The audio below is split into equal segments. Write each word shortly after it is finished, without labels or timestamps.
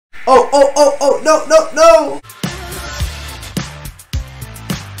Oh, oh, oh, oh, no, no, no!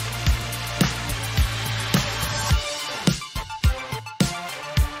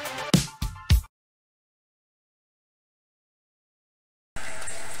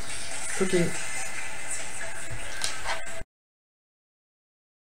 Freaking...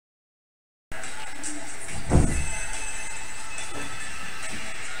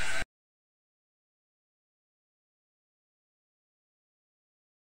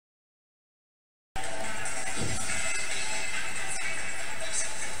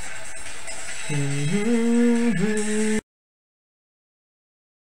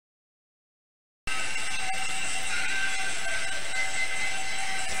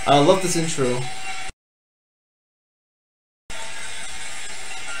 I love this intro.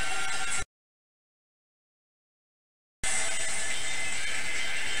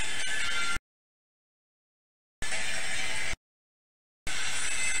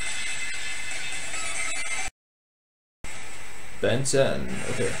 Ben 10,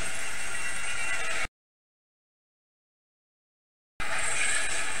 okay.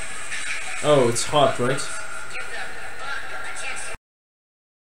 Oh, it's hot, right?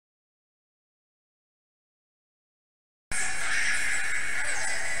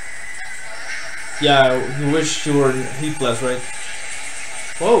 Yeah, you wish you were in Heat Blast, right?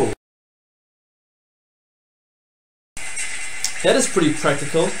 Whoa! That is pretty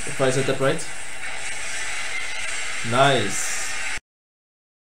practical, if I said that right. Nice.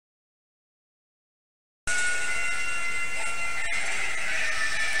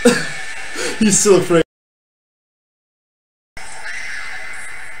 He's still afraid.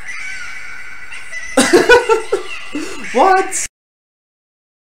 What?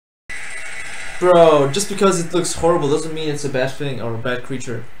 Bro, just because it looks horrible doesn't mean it's a bad thing or a bad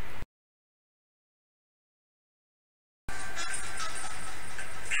creature.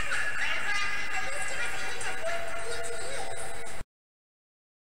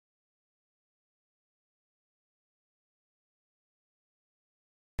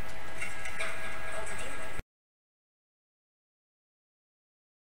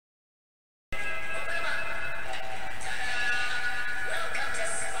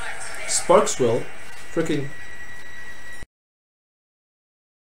 Sparkswell? Freaking...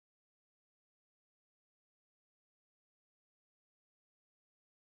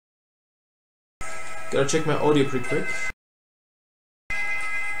 Gotta check my audio pretty quick.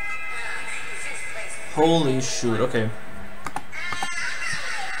 Holy shoot, okay.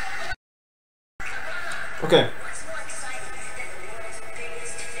 Okay.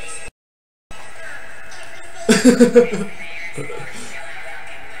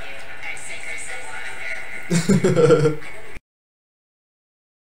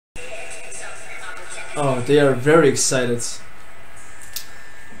 Oh, they are very excited.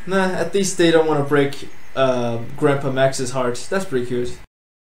 Nah, at least they don't want to break Grandpa Max's heart. That's pretty cute.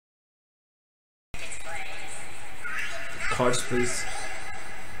 Cards, please.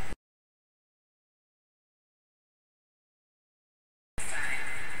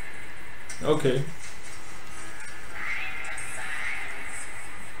 Okay.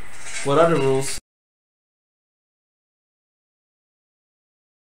 What are the rules?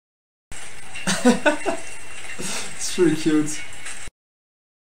 It's pretty cute.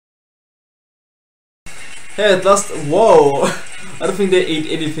 Hey, at last. Whoa! I don't think they ate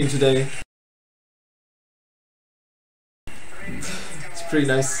anything today. It's pretty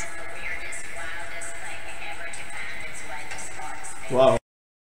nice. Wow.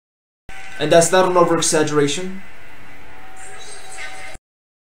 And that's not an over exaggeration.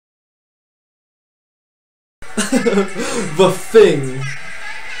 The thing.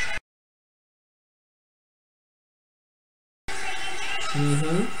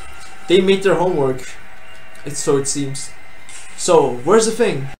 They made their homework. So it seems. So, where's the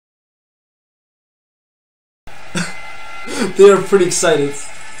thing? They are pretty excited.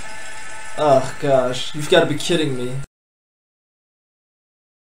 Oh gosh, you've got to be kidding me.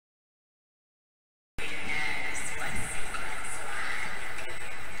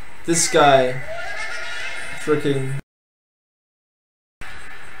 This guy. Freaking.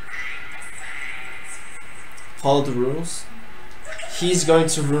 Follow the rules. He's going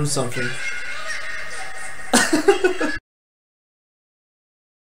to ruin something.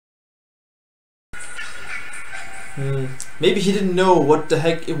 Maybe he didn't know what the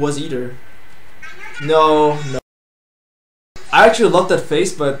heck it was either. No, no. I actually love that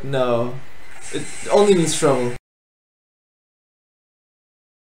face, but no. It only means trouble.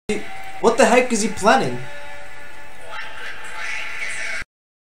 What the heck is he planning?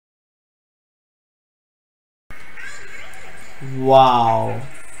 Wow.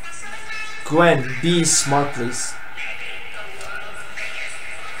 Gwen, be smart, please.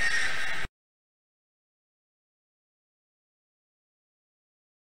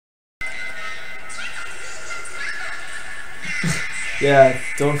 Yeah,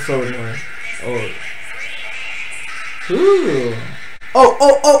 don't throw it away. Oh. Ooh.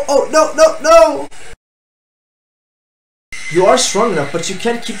 Oh, no, no, no! You are strong enough, but you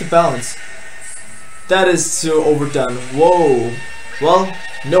can't keep the balance. That is too overdone. Whoa. Well,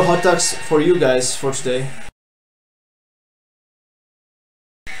 no hot dogs for you guys for today.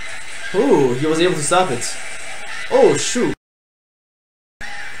 Ooh, he was able to stop it. Oh, shoot.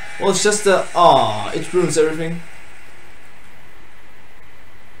 Well, it's just it ruins everything.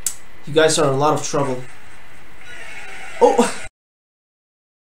 You guys are in a lot of trouble. Oh!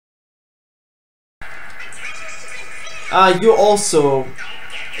 You also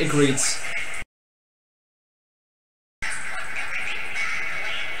agreed.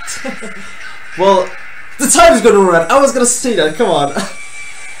 Well, the time is gonna run. I was gonna say that, come on.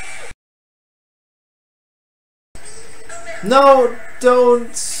 No,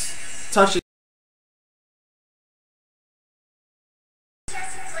 don't touch it.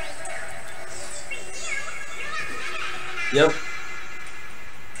 Yep.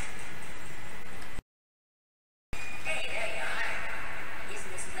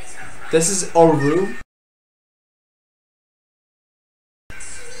 This is our room.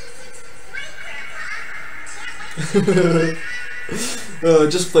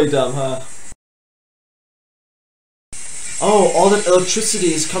 Just play dumb, huh? Oh, all that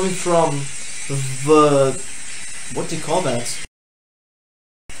electricity is coming from the... what do you call that?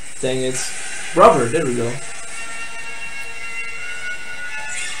 Dang it. Rubber, there we go.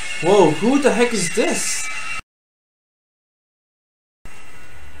 Whoa, who the heck is this?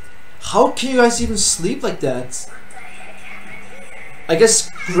 How can you guys even sleep like that? I guess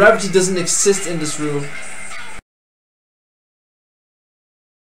gravity doesn't exist in this room.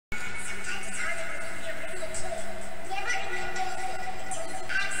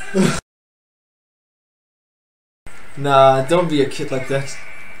 Nah, don't be a kid like that.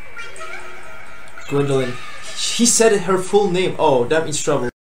 Gwendolyn. He said her full name. Oh, that means trouble.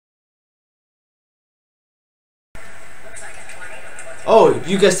 Oh,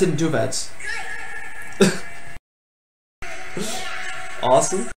 you guys didn't do that.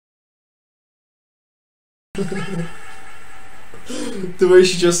 Awesome. The way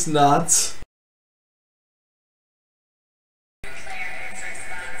she just nods.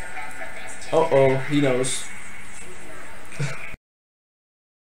 Uh-oh, he knows.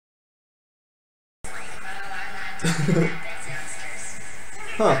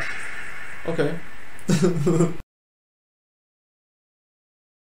 Huh. Okay.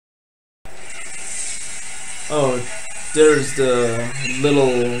 Oh, there's the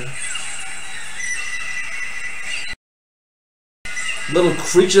little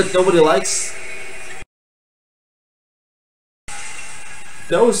creature that nobody likes.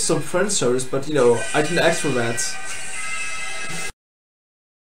 That was some friend service, but you know, I didn't ask for that.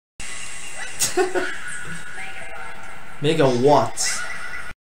 Mega what?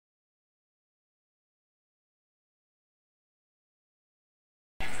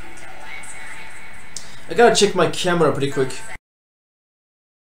 I gotta check my camera pretty quick.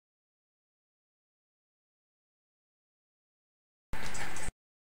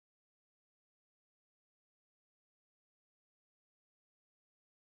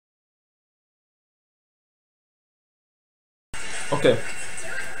 Okay.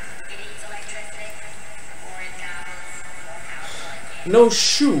 No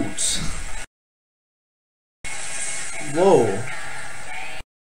shoot. Whoa.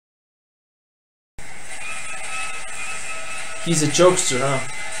 He's a jokester, huh?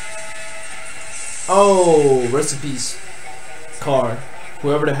 Oh, rest in peace. Car.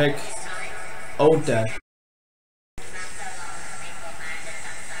 Whoever the heck owned that.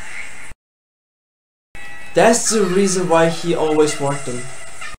 That's the reason why he always marked them.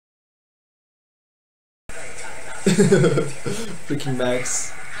 Freaking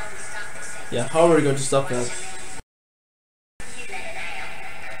Max. Yeah, how are we going to stop that?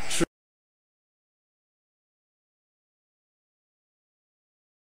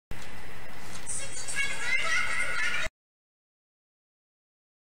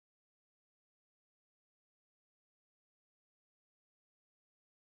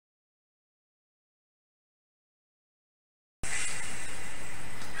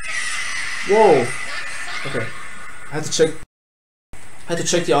 Whoa. Okay. I had to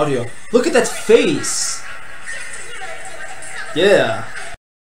check the audio. Look at that face. Yeah.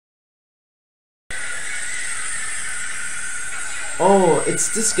 Oh,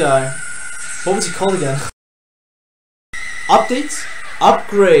 it's this guy. What was he called again? Update?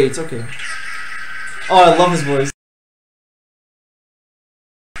 Upgrade, okay. Oh, I love his voice.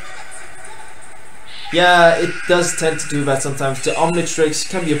 Yeah, it does tend to do that sometimes. The Omnitrix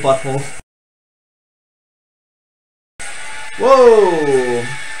can be a butthole. Whoa!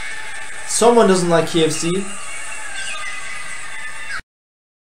 Someone doesn't like KFC.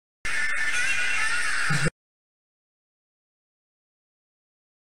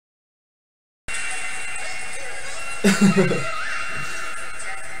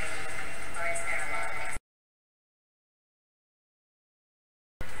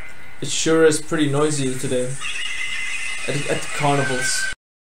 It sure is pretty noisy today at the carnivals.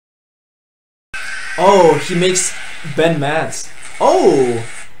 Oh, he makes Ben mad. Oh,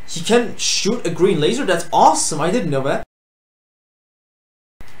 he can shoot a green laser? That's awesome, I didn't know that.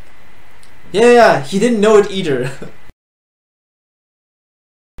 Yeah, he didn't know it either.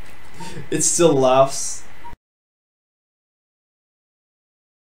 It still laughs.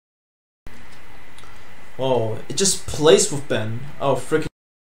 Whoa, it just plays with Ben. Oh, freaking.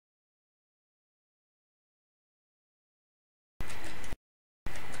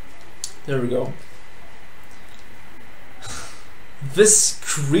 There we go. This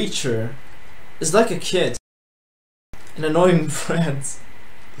creature is like a kid. An annoying friend.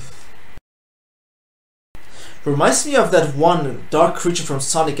 Reminds me of that one dark creature from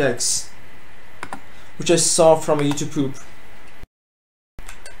Sonic X, which I saw from a YouTube poop.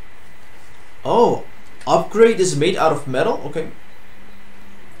 Oh, upgrade is made out of metal? Okay.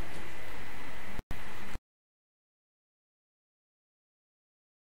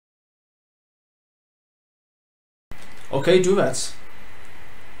 Okay, do that.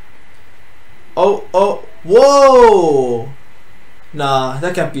 Oh, whoa! Nah,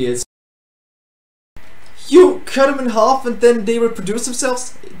 that can't be it. You cut them in half and then they reproduce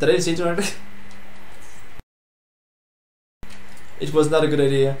themselves? Did I say it right? It was not a good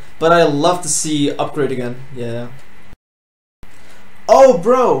idea. But I love to see upgrade again. Yeah. Oh,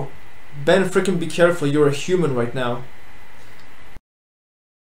 bro! Ben, freaking be careful. You're a human right now.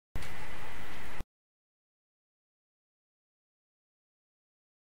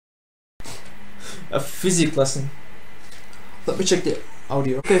 A physics lesson. Let me check the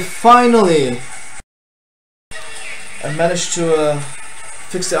audio. Okay, finally! I managed to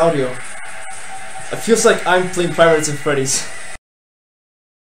fix the audio. It feels like I'm playing Five Nights at Freddy's.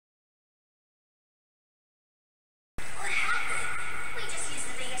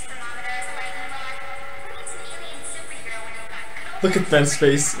 Look at Ben's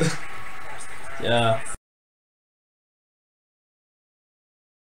face. Yeah.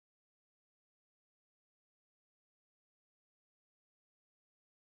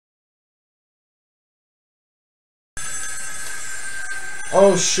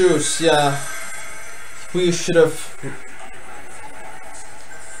 Oh shoot, yeah. We should have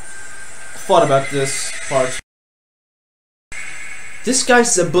thought about this part. This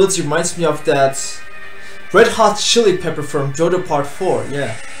guy's ability reminds me of that Red Hot Chili Pepper from JoJo Part 4,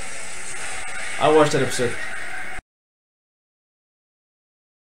 yeah. I watched that episode.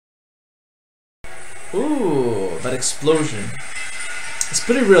 Ooh, that explosion. It's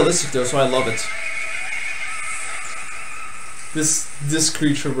pretty realistic though, so I love it. This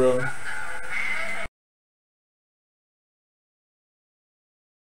creature, bro.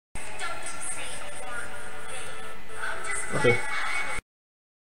 Okay.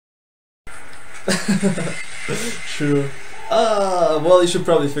 True. Well, you should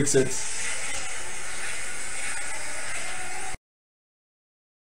probably fix it.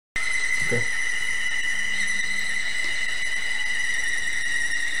 Okay.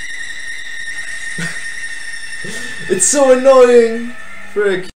 It's so annoying!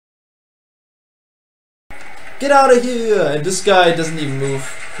 Frick. Get out of here! And this guy doesn't even move.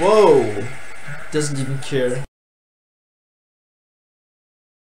 Whoa! Doesn't even care.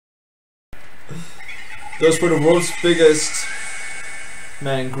 Those were the world's biggest...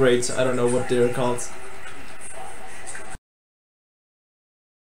 Man, great. I don't know what they're called.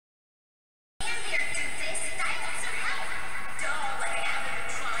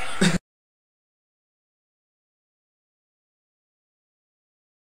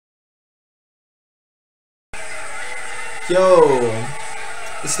 Yo,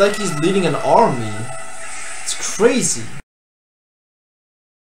 it's like he's leading an army. It's crazy.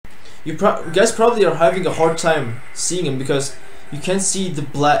 You guys probably are having a hard time seeing him because you can't see the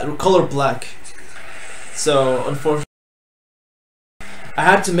color black. So unfortunately, I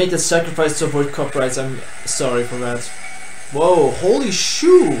had to make that sacrifice to avoid copyrights. I'm sorry for that. Whoa, holy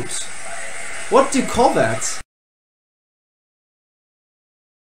shoot! What do you call that?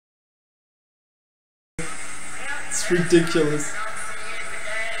 It's ridiculous.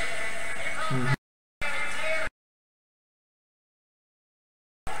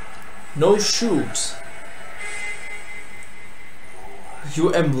 No shoot.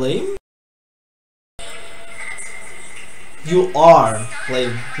 You am lame? You are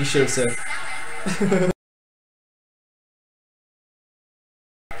lame, he should have said.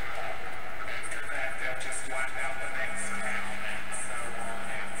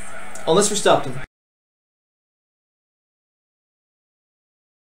 Unless we stopped him.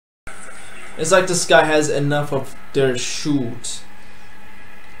 It's like this guy has enough of their shoot.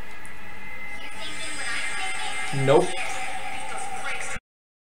 Nope.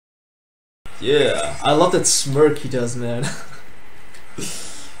 Yeah, I love that smirk he does, man.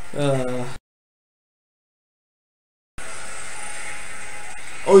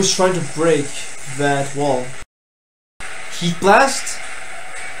 Oh, he's trying to break that wall. Heat blast?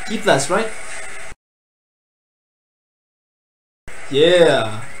 Heat blast, right?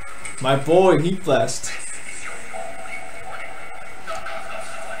 Yeah, my boy, Heat blast.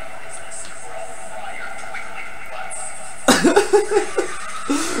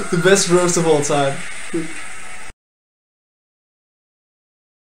 The best roast of all time.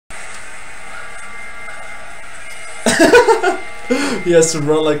 He has to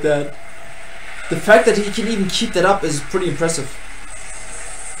run like that. The fact that he can even keep that up is pretty impressive.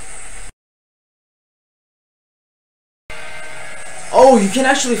 Oh, you can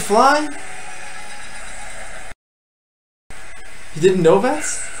actually fly? You didn't know that?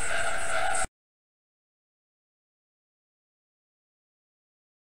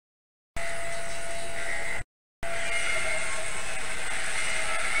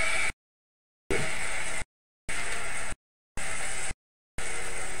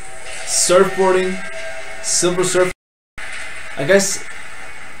 Surfboarding, Silver Surfer. I guess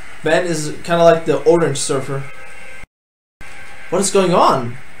Ben is kind of like the Orange Surfer. What is going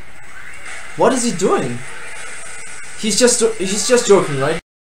on? What is he doing? He's just joking, right?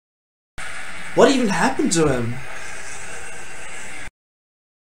 What even happened to him?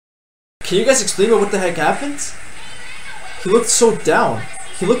 Can you guys explain what the heck happened? He looked so down.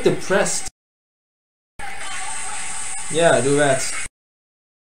 He looked depressed. Yeah, do that.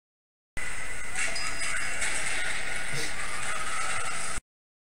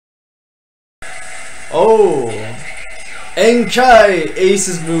 Oh, Enkai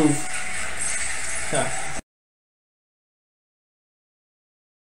Ace's move. Huh.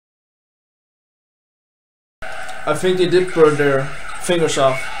 I think they did burn their fingers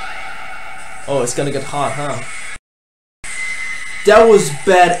off. Oh, it's gonna get hot, huh? That was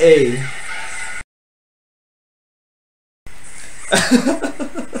bad A.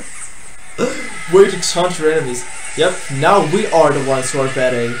 Way to taunt your enemies. Yep, now we are the ones who are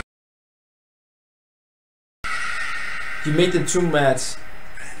bad A. You made them too mad.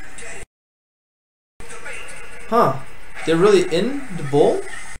 Huh. They're really in the bowl?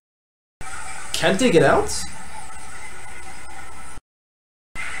 Can't they get out?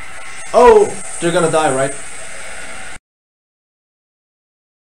 Oh, they're gonna die, right?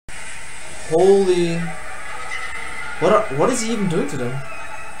 Holy... What is he even doing to them?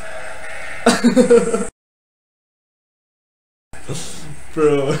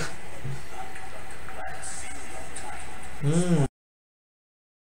 Bro.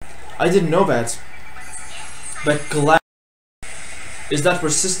 I didn't know that. But glass is that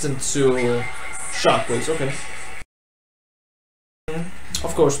resistant to shockwaves, okay.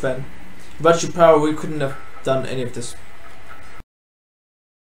 Of course, Ben. Without your power, we couldn't have done any of this.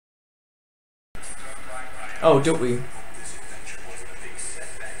 Oh, did we?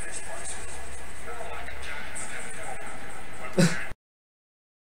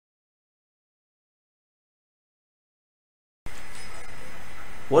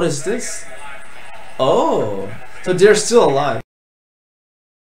 What is this? Oh, so they're still alive.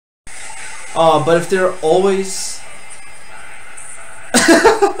 But if they're always...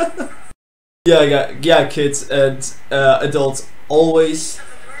 yeah, kids and adults, always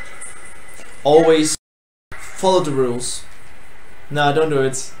follow the rules. Nah, don't do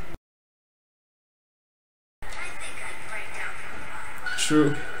it.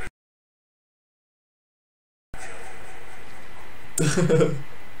 True.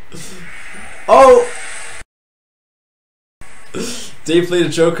 Oh! They played a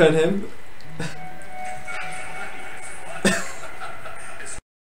joke on him.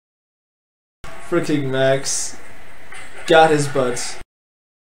 Freaking Max got his butt.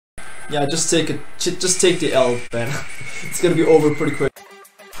 Yeah, just take it. Just take the L, Ben. It's gonna be over pretty quick.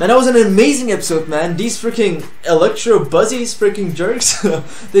 Man, that was an amazing episode, man. These freaking Electro Buzzies freaking jerks,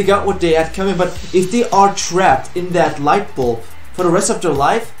 they got what they had coming, but if they are trapped in that light bulb for the rest of their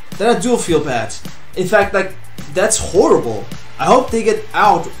life, then I do feel bad. In fact, like, that's horrible. I hope they get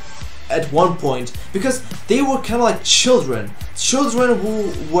out at one point, because they were kind of like children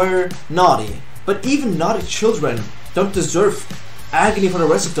who were naughty. But even naughty children don't deserve agony for the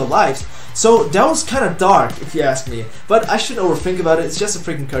rest of their lives. So that was kind of dark, if you ask me. But I shouldn't overthink about it. It's just a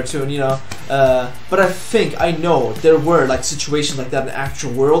freaking cartoon, you know. But I know there were like situations like that in the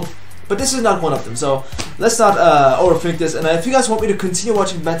actual world. But this is not one of them. So let's not overthink this. And if you guys want me to continue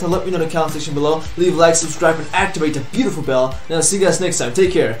watching Bento, let me know in the comment section below. Leave a like, subscribe, and activate the beautiful bell. And I'll see you guys next time.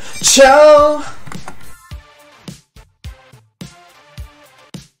 Take care. Ciao!